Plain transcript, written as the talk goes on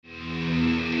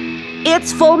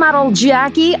It's Full Metal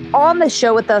Jackie. On the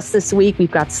show with us this week, we've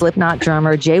got Slipknot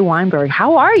drummer Jay Weinberg.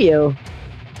 How are you?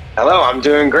 Hello, I'm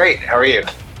doing great. How are you?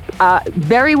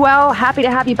 Very well. Happy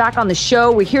to have you back on the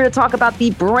show. We're here to talk about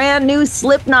the brand new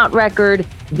Slipknot record,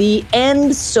 The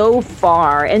End So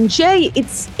Far. And Jay,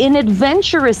 it's an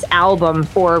adventurous album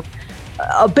for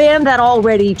a band that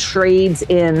already trades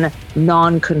in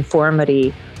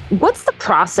nonconformity. What's the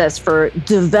process for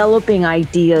developing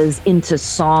ideas into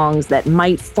songs that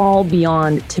might fall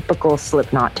beyond typical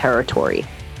Slipknot territory?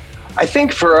 I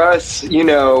think for us,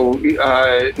 now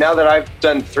that I've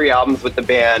done 3 albums with the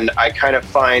band, I kind of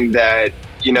find that,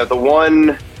 the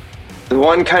one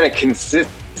kind of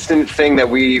consistent thing that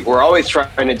we're always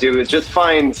trying to do is just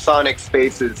find sonic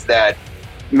spaces that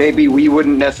maybe we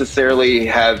wouldn't necessarily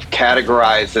have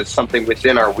categorized as something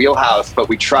within our wheelhouse, but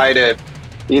we try to,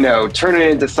 turn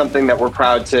it into something that we're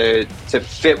proud to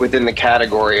fit within the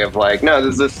category of like, no,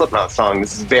 this is a Slipknot song.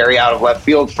 This is very out of left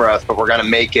field for us, but we're going to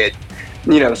make it,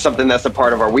 something that's a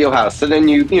part of our wheelhouse. So then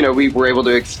we were able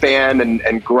to expand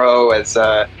and grow as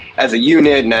a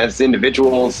unit and as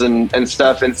individuals and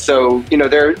stuff. And so,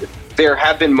 there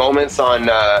have been moments on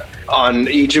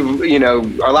each of,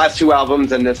 our last 2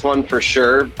 albums and this one for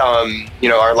sure.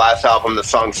 Our last album, the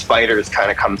song Spiders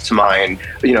kind of comes to mind,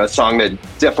 a song that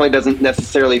definitely doesn't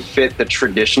necessarily fit the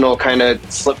traditional kind of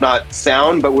Slipknot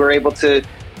sound, but we're able to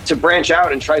branch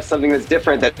out and try something that's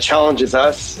different, that challenges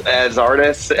us as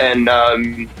artists and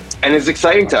is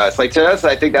exciting to us. Like, to us,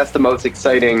 I think that's the most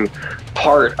exciting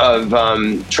part of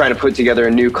trying to put together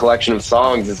a new collection of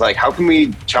songs is like, how can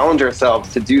we challenge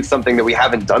ourselves to do something that we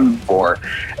haven't done before?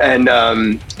 And,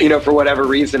 for whatever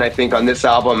reason, I think on this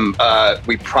album,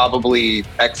 we probably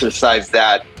exercised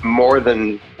that more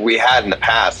than we had in the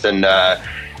past. And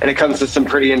it comes to some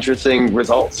pretty interesting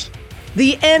results.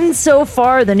 The End So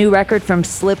Far, the new record from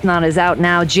Slipknot, is out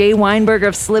now. Jay Weinberg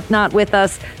of Slipknot with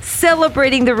us,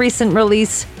 celebrating the recent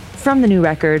release from the new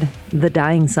record, The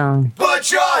Dying Song. Put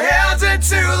your hands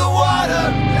into the water.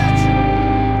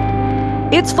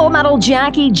 It's Full Metal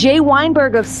Jackie. Jay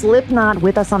Weinberg of Slipknot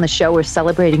with us on the show. We're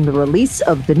celebrating the release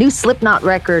of the new Slipknot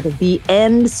record, The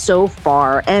End So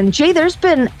Far. And Jay, there's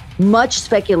been much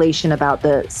speculation about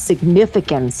the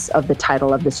significance of the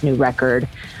title of this new record.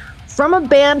 From a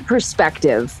band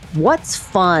perspective, what's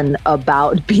fun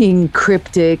about being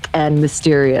cryptic and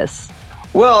mysterious?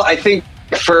 Well, I think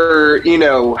for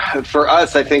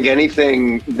us, I think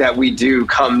anything that we do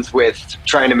comes with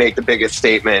trying to make the biggest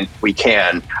statement we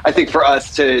can. I think for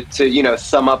us to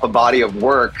sum up a body of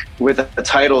work with a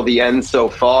title, The End So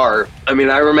Far, I mean,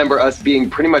 I remember us being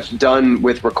pretty much done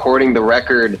with recording the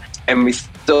record, and we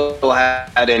still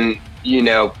hadn't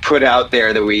put out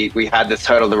there that we had this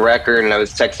title of the record. And I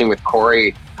was texting with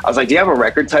Corey. I was like, do you have a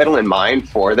record title in mind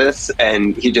for this?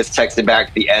 And he just texted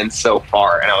back, The End So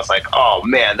Far. And I was like, oh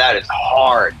man, that is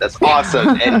hard. That's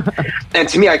awesome. And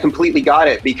to me, I completely got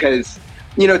it because,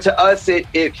 to us,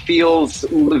 it feels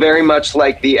very much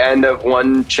like the end of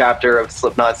one chapter of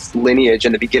Slipknot's lineage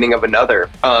and the beginning of another.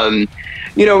 And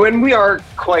we are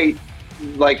quite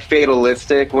like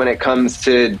fatalistic when it comes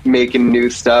to making new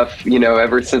stuff.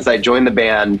 Ever since I joined the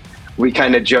band, we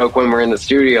kind of joke when we're in the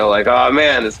studio, like, oh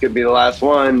man, this could be the last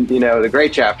one. The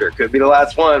great chapter could be the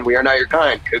last one. We Are Not Your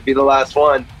Kind could be the last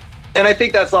one. And I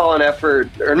think that's all an effort,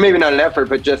 or maybe not an effort,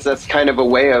 but just that's kind of a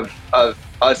way of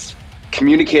us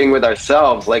communicating with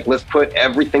ourselves. Like, let's put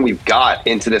everything we've got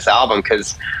into this album,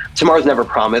 because tomorrow's never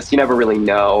promised. You never really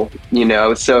know,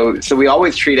 so we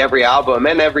always treat every album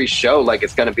and every show like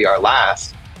it's going to be our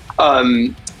last.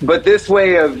 But this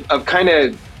way of kind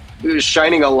of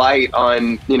shining a light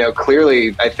on,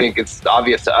 clearly, I think it's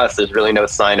obvious to us, there's really no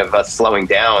sign of us slowing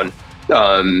down,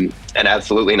 and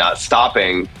absolutely not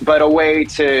stopping, but a way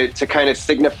to kind of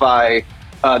signify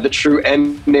the true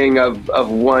ending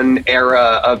of one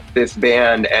era of this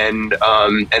band and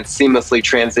seamlessly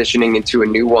transitioning into a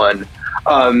new one.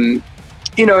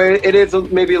 It is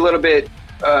maybe a little bit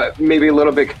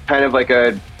kind of like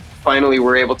a, finally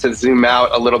we're able to zoom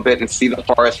out a little bit and see the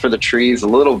forest for the trees a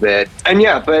little bit. And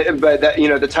yeah, but that,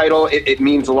 the title, it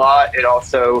means a lot. It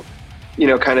also,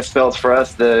 kind of spells for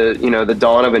us the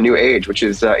dawn of a new age, which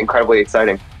is incredibly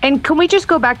exciting. And can we just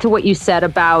go back to what you said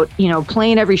about,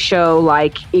 playing every show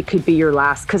like it could be your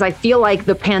last? Because I feel like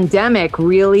the pandemic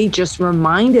really just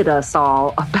reminded us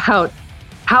all about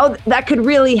how that could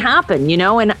really happen,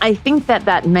 And I think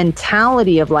that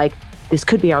mentality of like, this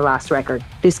could be our last record,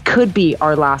 this could be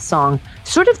our last song,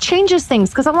 sort of changes things.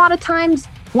 Because a lot of times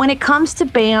when it comes to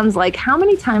bands, like how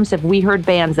many times have we heard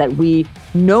bands that we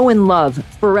know and love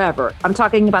forever? I'm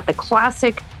talking about the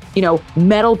classic,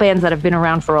 metal bands that have been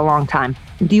around for a long time.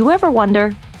 Do you ever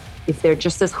wonder, if they're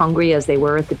just as hungry as they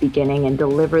were at the beginning and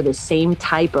deliver the same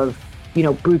type of, you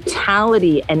know,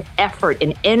 brutality and effort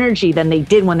and energy than they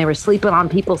did when they were sleeping on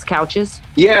people's couches?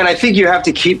 Yeah, and I think you have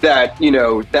to keep that, you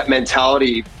know, that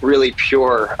mentality really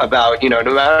pure about, you know,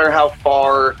 no matter how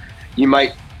far you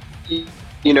might,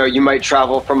 you know, you might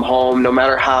travel from home, no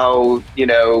matter how, you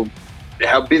know,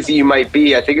 how busy you might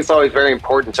be, I think it's always very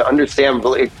important to understand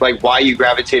like why you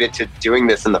gravitated to doing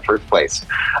this in the first place.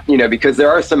 You know, because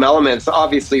there are some elements,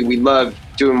 obviously we love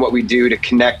doing what we do to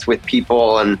connect with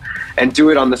people and do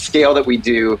it on the scale that we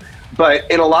do. But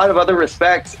in a lot of other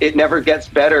respects, it never gets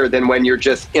better than when you're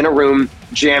just in a room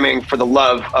jamming for the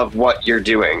love of what you're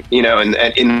doing, you know, and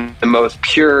in the most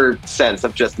pure sense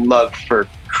of just love for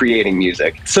creating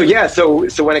music. So yeah, so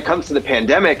when it comes to the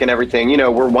pandemic and everything, you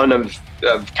know, we're one of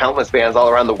countless bands all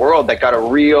around the world that got a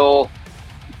real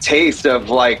taste of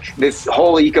like this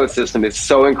whole ecosystem is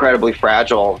so incredibly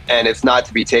fragile and it's not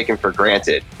to be taken for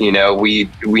granted. You know, we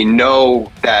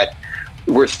know that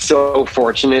we're so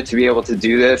fortunate to be able to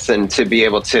do this and to be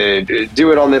able to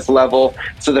do it on this level.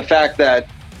 So the fact that,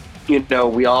 you know,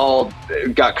 we all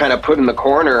got kind of put in the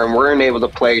corner and weren't able to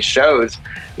play shows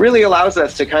really allows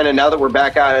us to kind of, now that we're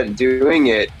back out and doing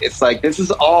it, it's like, this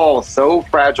is all so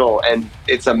fragile and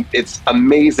it's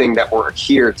amazing that we're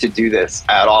here to do this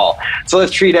at all. So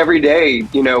let's treat every day,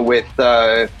 you know, with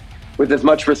as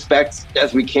much respect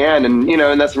as we can. And, you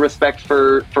know, and that's respect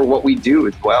for what we do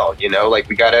as well. You know, like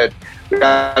we gotta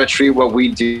treat what we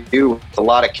do with a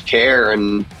lot of care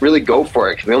and really go for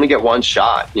it because we only get one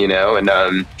shot, you know.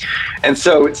 And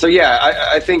so yeah,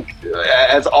 I think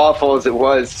as awful as it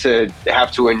was to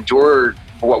have to endure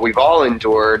what we've all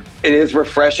endured, it is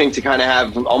refreshing to kind of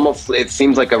have almost, it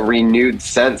seems like a renewed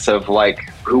sense of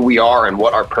like who we are and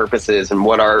what our purpose is and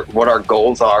what our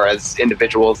goals are as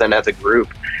individuals and as a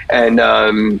group. And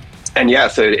yeah,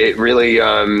 so it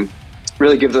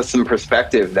really gives us some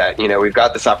perspective that, you know, we've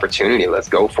got this opportunity. Let's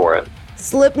go for it.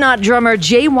 Slipknot drummer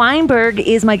Jay Weinberg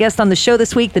is my guest on the show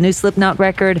this week. The new Slipknot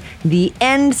record, The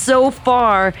End So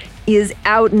Far, is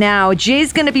out now.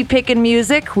 Jay's going to be picking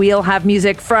music. We'll have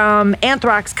music from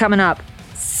Anthrax coming up.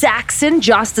 Saxon,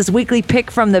 Josta's weekly pick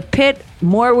from the pit.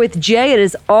 More with Jay. It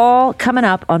is all coming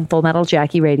up on Full Metal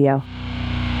Jackie Radio.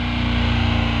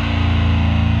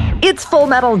 It's Full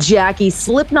Metal Jackie.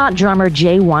 Slipknot drummer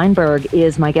Jay Weinberg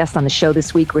is my guest on the show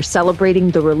this week. We're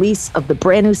celebrating the release of the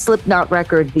brand new Slipknot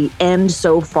record, The End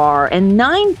So Far. And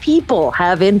 9 people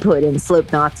have input in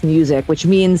Slipknot's music, which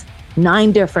means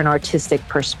 9 different artistic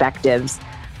perspectives.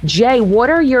 Jay, what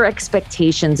are your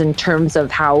expectations in terms of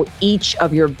how each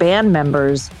of your band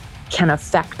members can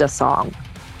affect a song?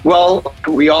 Well,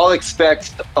 we all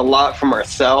expect a lot from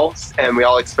ourselves and we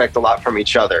all expect a lot from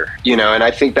each other, you know, and I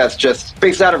think that's just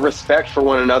based out of respect for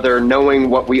one another,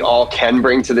 knowing what we all can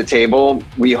bring to the table.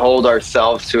 We hold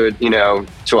ourselves to a, you know,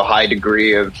 to a high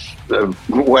degree of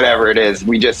whatever it is.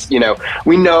 We just, you know,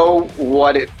 we know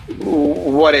what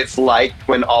it's like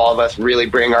when all of us really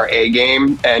bring our A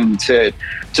game and to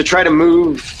try to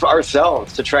move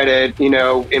ourselves, to try to, you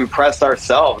know, impress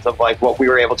ourselves of like what we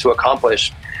were able to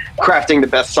accomplish, crafting the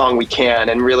best song we can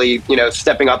and really, you know,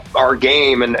 stepping up our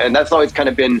game. And that's always kind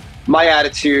of been my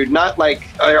attitude, not like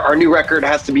our new record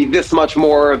has to be this much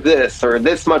more of this or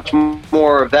this much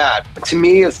more of that. To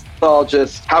me, it's all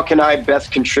just how can I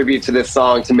best contribute to this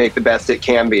song to make the best it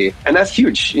can be? And that's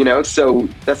huge, you know? So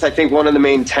that's, I think, one of the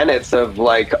main tenets of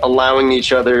like allowing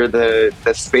each other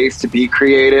the space to be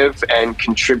creative and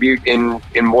contribute in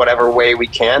whatever way we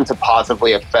can to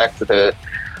positively affect the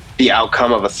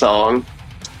outcome of a song.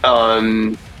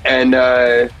 And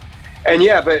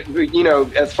yeah, but you know,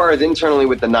 as far as internally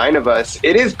with the 9 of us,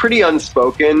 it is pretty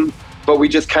unspoken, but we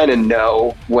just kind of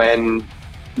know when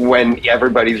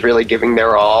everybody's really giving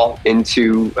their all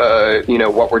into, you know,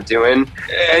 what we're doing.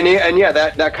 And yeah,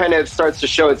 that kind of starts to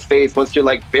show its face once you're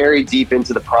like very deep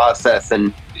into the process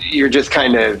and you're just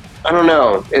kind of, I don't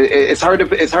know, it's hard to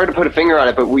put a finger on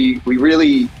it, but we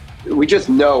just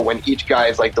know when each guy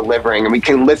is like delivering and we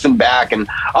can listen back. And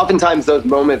oftentimes those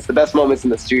moments, the best moments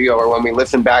in the studio are when we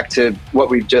listen back to what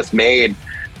we've just made.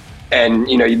 And,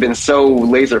 you know, you've been so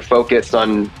laser focused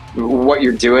on what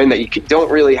you're doing that you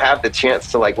don't really have the chance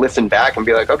to like listen back and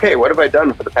be like, okay, what have I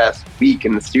done for the past week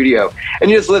in the studio? And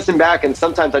you just listen back and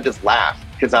sometimes I just laugh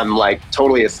because I'm like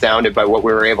totally astounded by what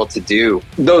we were able to do.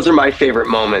 Those are my favorite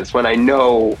moments when I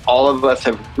know all of us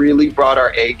have really brought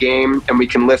our A game and we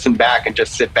can listen back and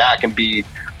just sit back and be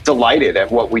delighted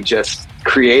at what we just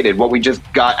created, what we just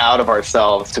got out of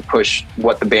ourselves to push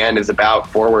what the band is about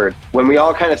forward. When we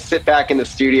all kind of sit back in the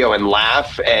studio and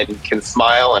laugh and can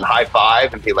smile and high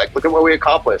five and be like, look at what we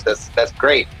accomplished. That's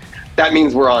great. that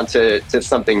means we're on to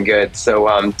something good. So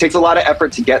it takes a lot of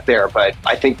effort to get there, but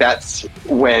I think that's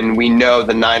when we know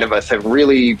the 9 of us have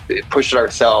really pushed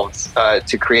ourselves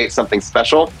to create something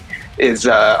special.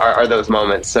 Are those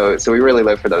moments. So we really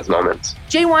live for those moments.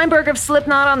 Jay Weinberg of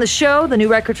Slipknot on the show. The new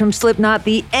record from Slipknot,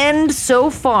 The End So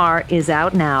Far, is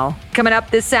out now. Coming up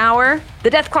this hour,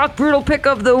 the Dethklok Brutal Pick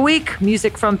of the Week,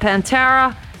 music from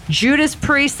Pantera, Judas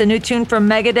Priest, the new tune from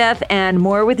Megadeth, and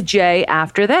more with Jay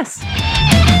after this.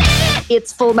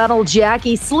 It's Full Metal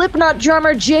Jackie, Slipknot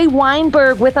drummer Jay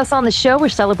Weinberg with us on the show. We're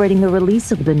celebrating the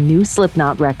release of the new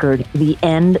Slipknot record, The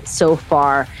End So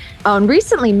Far.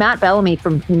 Recently, Matt Bellamy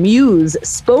from Muse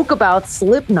spoke about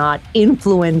Slipknot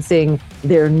influencing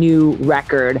their new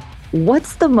record.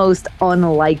 What's the most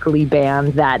unlikely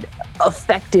band that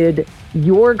affected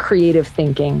your creative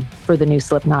thinking for the new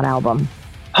Slipknot album?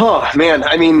 Oh, man.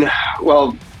 I mean,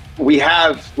 well, we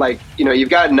have, you've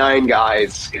got 9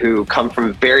 guys who come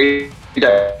from very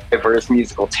diverse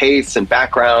musical tastes and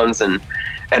backgrounds and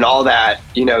all that,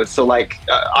 so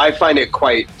I find it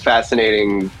quite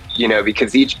fascinating,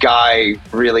 because each guy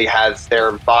really has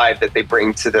their vibe that they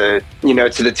bring to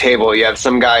the table. You have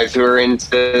some guys who are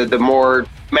into the more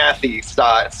mathy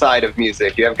side of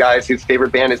music. You have guys whose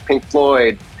favorite band is Pink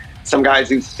Floyd. Some guys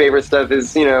whose favorite stuff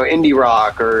is, indie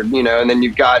rock or, and then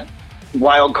you've got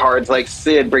wild cards like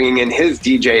Sid bringing in his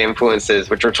DJ influences,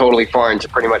 which are totally foreign to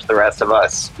pretty much the rest of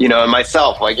us, and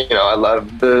myself, I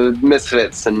love the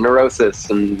Misfits and Neurosis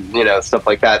and, stuff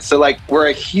like that. So we're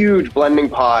a huge blending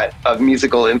pot of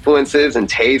musical influences and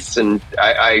tastes. And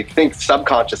I think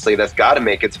subconsciously that's got to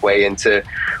make its way into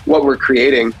what we're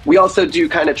creating. We also do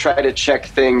kind of try to check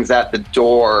things at the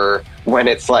door when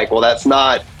it's that's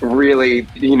not really,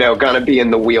 going to be in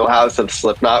the wheelhouse of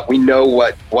Slipknot. We know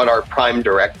what our prime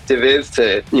directive is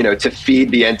to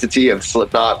feed the entity of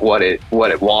Slipknot what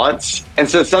it wants. And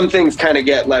so some things kind of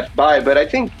get left by, but I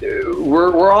think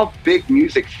we're all big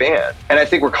music fans. And I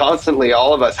think we're constantly,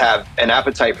 all of us have an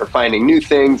appetite for finding new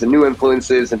things and new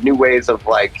influences and new ways of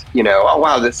oh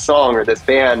wow, this song or this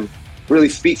band really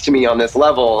speaks to me on this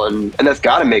level, and that's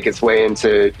got to make its way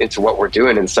into what we're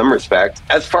doing in some respect.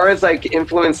 As far as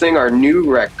influencing our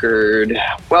new record,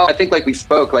 well, I think we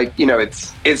spoke,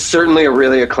 it's certainly a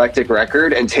really eclectic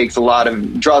record and takes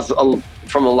draws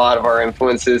from a lot of our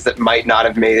influences that might not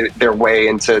have made their way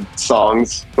into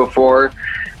songs before.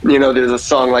 There's a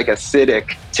song like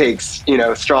Acidic takes,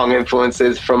 strong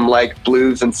influences from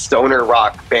blues and stoner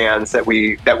rock bands that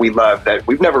we love, that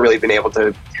we've never really been able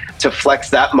to flex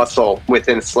that muscle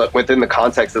within the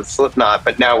context of Slipknot,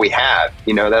 but now we have,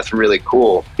 that's really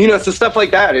cool. So stuff like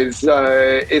that is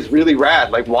really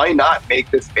rad. Why not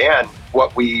make this band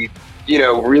what we,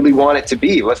 really want it to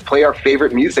be? Let's play our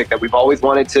favorite music that we've always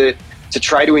wanted to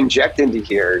try to inject into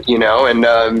here, and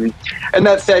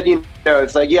that said,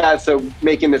 it's so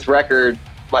making this record,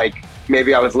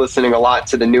 maybe I was listening a lot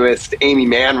to the newest Amy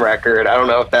Mann record. I don't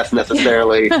know if that's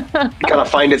necessarily gonna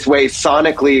find its way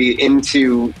sonically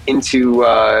into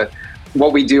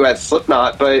what we do as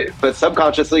Slipknot, but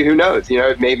subconsciously, who knows?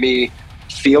 It made me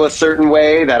feel a certain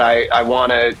way that I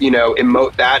want to,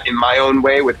 emote that in my own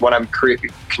way with what I'm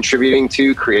contributing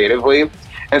to creatively.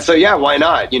 And so, yeah, why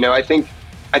not?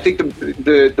 I think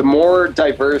the more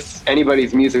diverse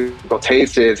anybody's musical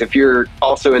taste is, if you're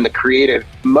also in the creative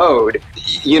mode,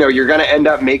 you're going to end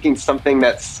up making something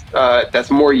that's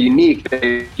more unique.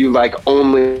 That you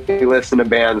only listen to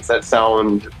bands that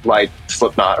sound like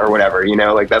Slipknot or whatever.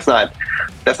 That's not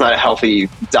a healthy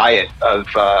diet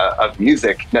of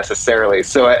music necessarily.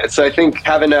 So I think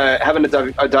having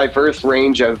a diverse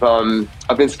range of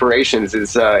inspirations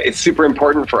is it's super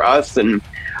important for us. And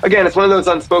again, it's one of those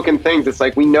unspoken things. It's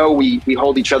we know we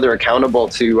hold each other accountable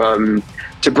to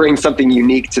bring something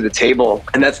unique to the table.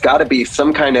 And that's got to be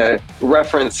some kind of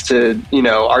reference to,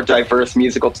 our diverse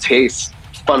musical tastes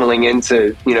funneling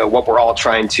into, what we're all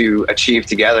trying to achieve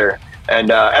together.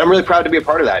 And I'm really proud to be a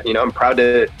part of that. I'm proud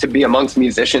to be amongst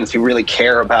musicians who really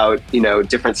care about,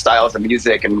 different styles of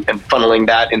music and funneling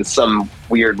that in some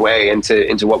weird way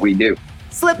into what we do.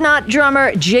 Slipknot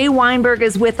drummer Jay Weinberg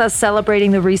is with us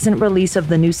celebrating the recent release of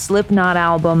the new Slipknot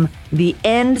album, The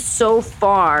End So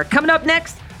Far. Coming up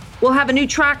next, we'll have a new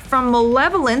track from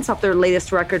Malevolence off their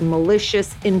latest record,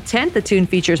 Malicious Intent. The tune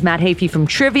features Matt Hafey from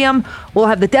Trivium. We'll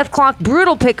have the Dethklok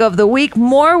Brutal Pick of the Week.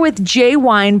 More with Jay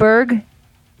Weinberg.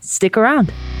 Stick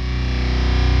around.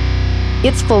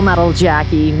 It's Full Metal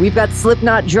Jackie. We've got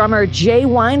Slipknot drummer Jay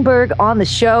Weinberg on the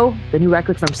show. The new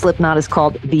record from Slipknot is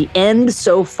called The End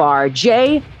So Far.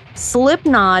 Jay,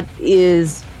 Slipknot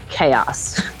is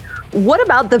chaos. What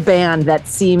about the band that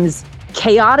seems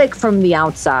chaotic from the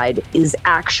outside is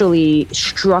actually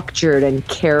structured and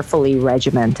carefully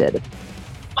regimented?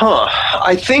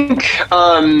 I think,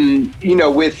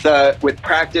 with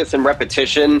practice and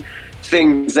repetition,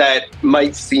 things that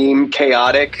might seem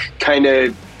chaotic kind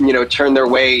of, turn their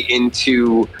way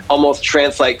into almost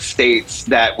trance-like states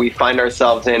that we find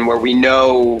ourselves in, where we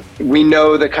know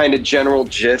the kind of general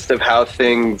gist of how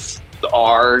things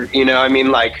are.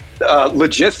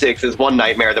 Logistics is one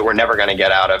nightmare that we're never going to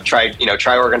get out of. Try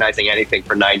organizing anything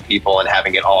for 9 people and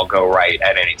having it all go right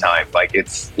at any time. Like,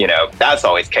 it's, that's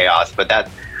always chaos, but that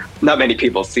not many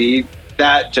people see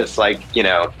that. Just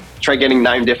try getting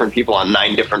 9 different people on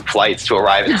 9 different flights to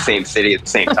arrive in the same city at the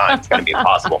same time. It's going to be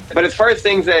impossible. But as far as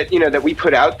things that, that we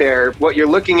put out there, what you're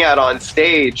looking at on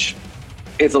stage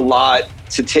is a lot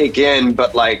to take in,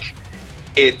 but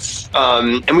it's,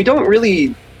 and we don't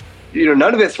really,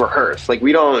 none of it's rehearsed.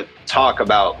 We don't talk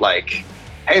about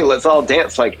hey, let's all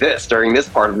dance like this during this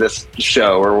part of this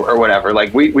show or whatever.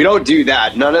 We don't do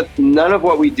that. None of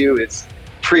what we do is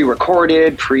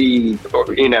pre-recorded, pre-thought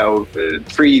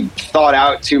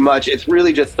out too much. It's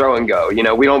really just throw and go.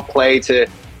 We don't play to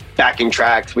backing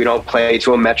tracks. We don't play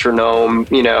to a metronome,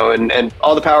 and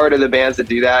all the power to the bands that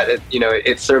do that.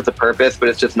 It serves a purpose, but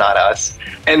it's just not us.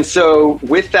 And so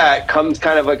with that comes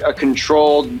kind of a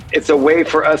controlled, it's a way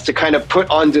for us to kind of put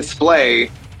on display,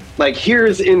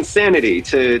 here's Insanity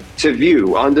to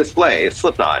view on display,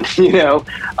 Slipknot.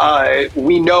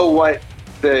 We know what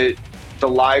the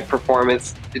live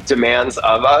performance demands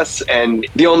of us, and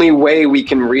the only way we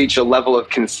can reach a level of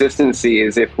consistency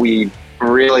is if we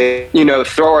really,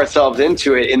 throw ourselves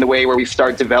into it in the way where we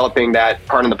start developing that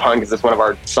part of the pun, because it's one of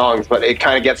our songs, but it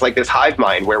kind of gets like this hive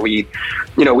mind where we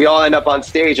all end up on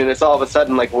stage and it's all of a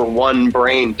sudden we're one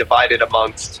brain divided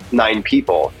amongst 9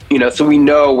 people, so we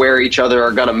know where each other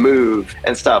are going to move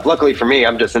and stuff. Luckily for me,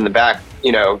 I'm just in the back,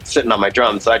 sitting on my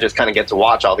drums, so I just kind of get to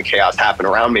watch all the chaos happen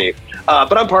around me.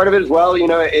 But I'm part of it as well.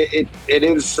 It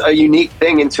is a unique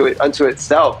thing unto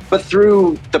itself. But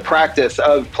through the practice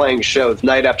of playing shows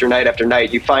night after night after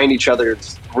night, you find each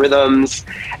other's rhythms,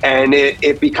 and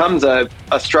it becomes a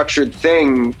structured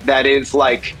thing that is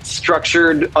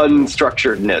structured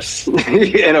unstructuredness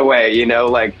in a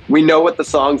way. We know what the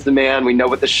songs demand, we know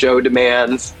what the show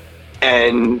demands,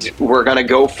 and we're going to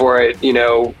go for it,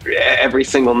 every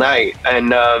single night.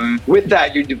 And with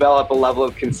that, you develop a level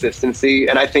of consistency.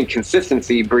 And I think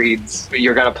consistency breeds,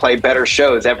 you're going to play better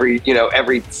shows every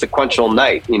sequential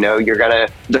night.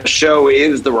 The show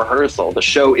is the rehearsal. The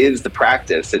show is the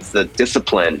practice. It's the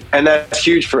discipline. And that's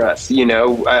huge for us.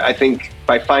 I think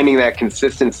by finding that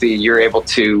consistency, you're able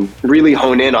to really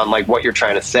hone in on what you're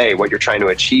trying to say, what you're trying to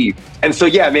achieve. And so,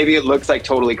 yeah, maybe it looks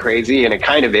totally crazy, and it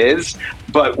kind of is,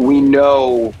 but we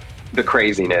know the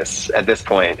craziness at this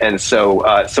point. And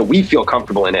so we feel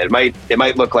comfortable in it. It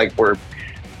might look like we're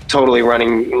totally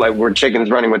running, we're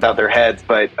chickens running without their heads,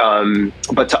 but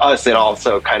to us, it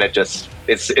also kind of just,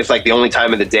 it's the only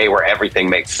time of the day where everything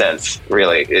makes sense,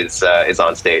 really, is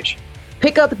on stage.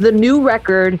 Pick up the new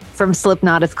record from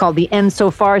Slipknot. It's called The End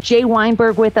So Far. Jay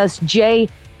Weinberg with us. Jay,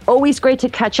 always great to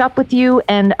catch up with you,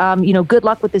 and good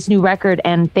luck with this new record,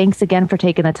 and thanks again for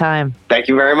taking the time. Thank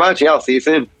you very much. Yeah, I'll see you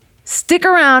soon. Stick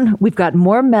around. We've got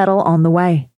more metal on the way.